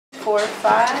4,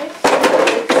 5,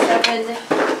 6, 7,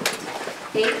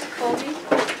 8, Colby,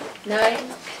 9,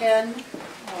 10,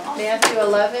 Matthew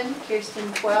 11,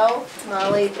 Kirsten 12,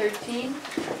 Molly 13.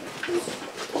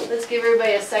 Let's give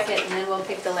everybody a second and then we'll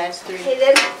pick the last 3. Okay,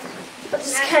 then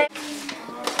let's kind of.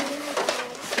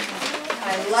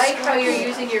 I like how you're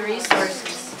using your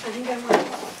resources. I think I'm right.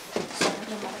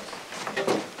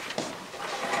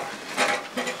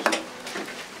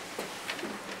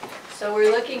 So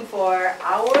we're looking for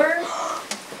our,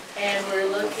 and we're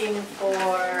looking for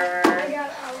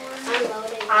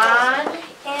on,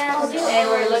 and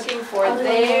we're looking for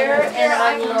there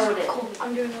and unloaded.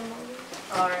 I'm doing unloaded.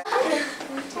 All right.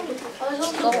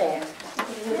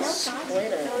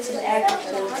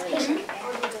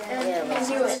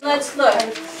 Let's look.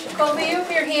 Colby, you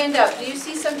have your hand up. Do you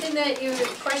see something that you're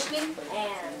questioning?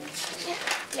 And.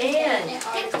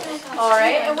 All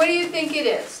right. And what do you think it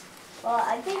is? Well,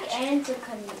 I think and's a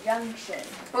conjunction.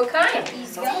 What kind?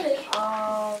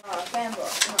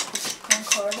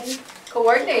 Concording.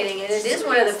 Coordinating, and it is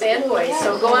one of the fanboys.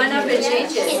 So go on up and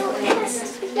change it.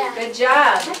 Good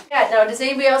job. Yeah. Now, does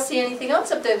anybody else see anything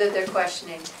else up there that they're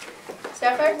questioning?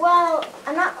 Sapphire? Well,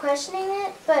 I'm not questioning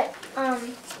it, but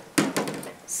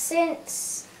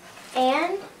since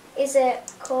and is a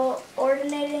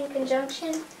coordinating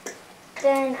conjunction,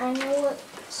 then I know what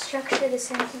structure the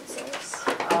sentence is.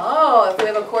 Oh, if we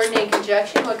have a coordinating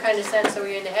conjunction, what kind of sentence are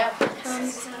we going to have?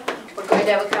 We're going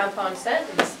to have a compound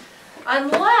sentence.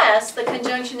 Unless the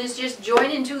conjunction is just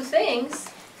joining 2 things.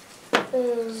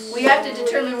 We have to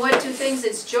determine what 2 things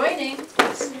it's joining.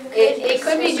 It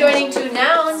could be joining 2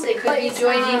 nouns. It could be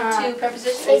joining 2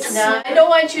 prepositions. Now, I don't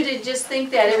want you to just think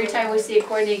that every time we see a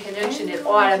coordinating conjunction, it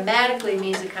automatically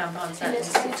means a compound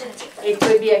sentence. It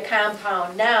could be a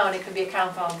compound noun. It could be a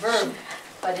compound verb.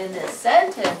 But in this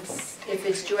sentence, if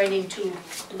it's joining 2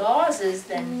 clauses,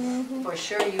 then for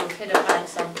sure you hit upon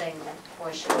something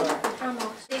for sure.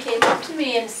 He came up to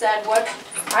me and said, "What?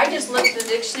 I just looked at the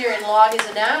dictionary and log is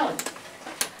a noun."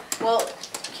 Well,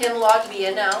 can log be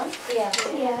a noun? Yeah.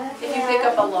 If you pick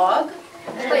up a log?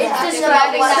 But it's just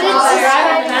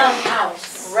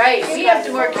right. We have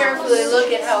to more carefully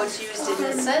look at how it's used in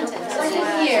this sentence. And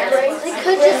in here. We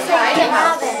could just say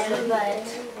have it, but.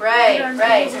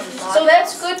 Right. So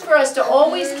that's good for us to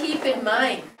always keep in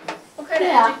mind. What kind of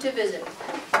adjective is it?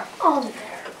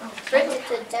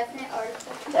 It's a definite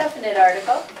article. Definite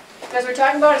article. Because we're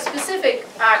talking about a specific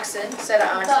oxen, set of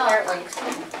oxen, aren't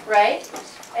we? Right?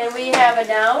 And we have a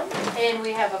noun, and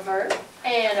we have a verb,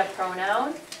 and a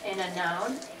pronoun, and a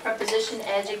noun. Preposition,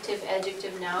 adjective,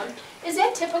 adjective, noun. Is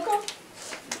that typical?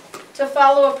 To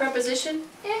follow a preposition?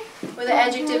 With an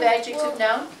adjective, adjective,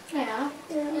 noun? Yeah.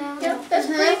 That's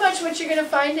pretty much what you're going to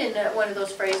find in one of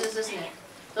those phrases, isn't it?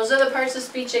 Those are the parts of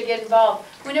speech that get involved.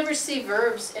 We never see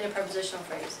verbs in a prepositional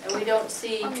phrase, and we don't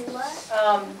see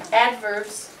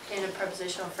adverbs in a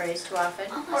prepositional phrase too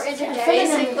often. Or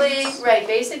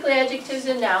Basically adjectives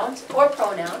and nouns, or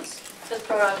pronouns, because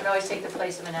pronoun can always take the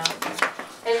place of a noun.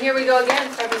 And here we go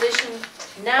again, preposition,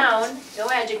 noun, no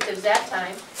adjectives that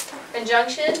time.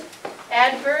 Conjunction,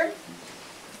 adverb,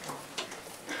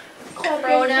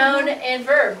 pronoun, and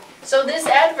verb. So this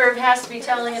adverb has to be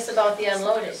telling us about the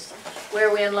unloaded. Where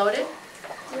we unloaded?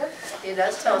 Yep. It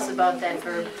does tell us about that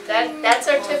verb. That's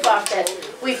our tip-off that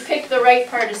we've picked the right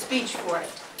part of speech for it.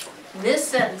 This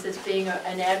sentence is being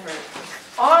an adverb.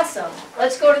 Awesome.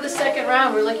 Let's go to the second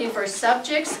round. We're looking for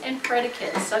subjects and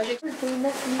predicates. Subjects.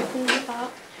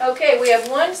 Okay, we have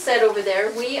one set over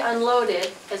there. We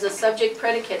unloaded as a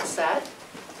subject-predicate set.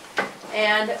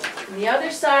 And on the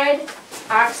other side,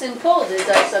 oxen pulled is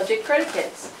our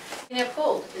subject-predicates.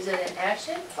 Pulled, is it an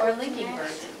action or a linking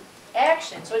verb?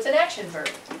 Action, so it's an action verb.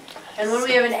 And when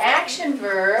we have an action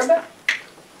verb,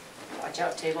 watch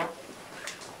out table,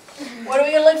 what are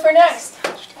we going to look for next?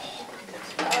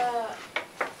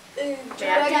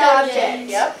 direct object.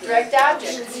 Yep, direct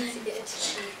object.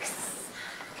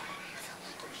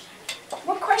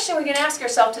 What question are we going to ask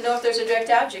ourselves to know if there's a direct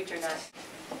object or not?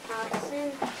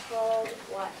 Oxen pulled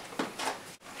what?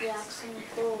 The oxen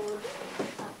pulled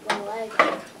the leg.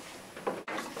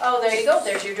 Oh, there you go,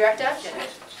 there's your direct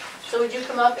object. So would you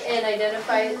come up and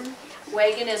identify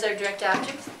wagon as our direct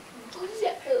object?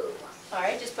 All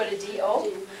right, just put a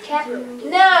D-O.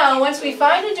 Now, once we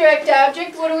find a direct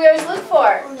object, what do we always look for?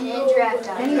 An indirect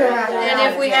object.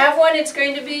 And if we have one, it's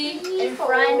going to be in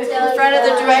front of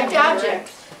the direct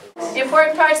object.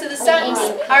 Important parts of the sentence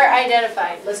are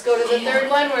identified. Let's go to the third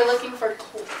one. We're looking for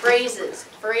phrases.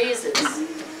 Phrases.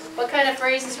 What kind of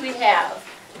phrases we have?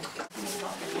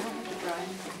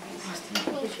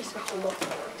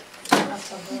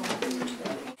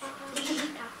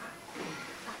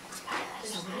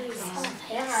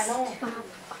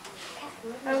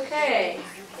 Okay.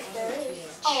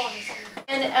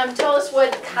 And tell us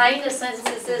what kind of sentence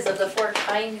this is of the 4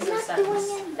 kinds of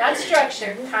sentence. Not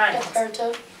structure, kind.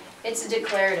 Declarative. It's a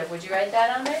declarative. Would you write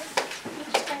that on there?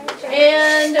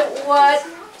 And what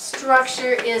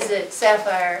structure is it,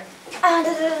 Sapphire?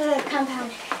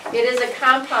 Compound. It is a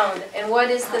compound. And what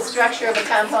is the structure of a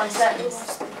compound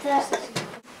sentence?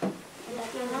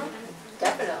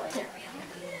 Definitely.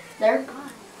 There.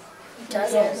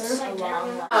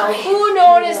 Who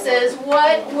notices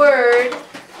what word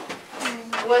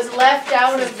was left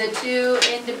out of the 2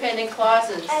 independent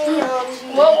clauses?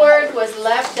 What word was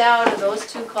left out of those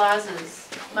 2 clauses?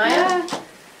 Maya?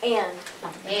 And,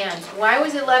 And. Why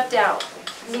was it left out?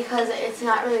 because it's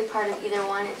not really part of either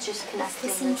one, it's just connecting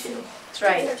the two. That's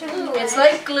right. It's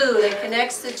like glue that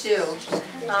connects the 2.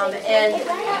 And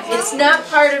it's not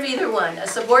part of either one. A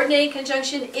subordinated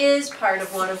conjunction is part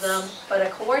of one of them, but a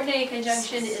coordinated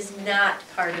conjunction is not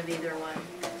part of either one.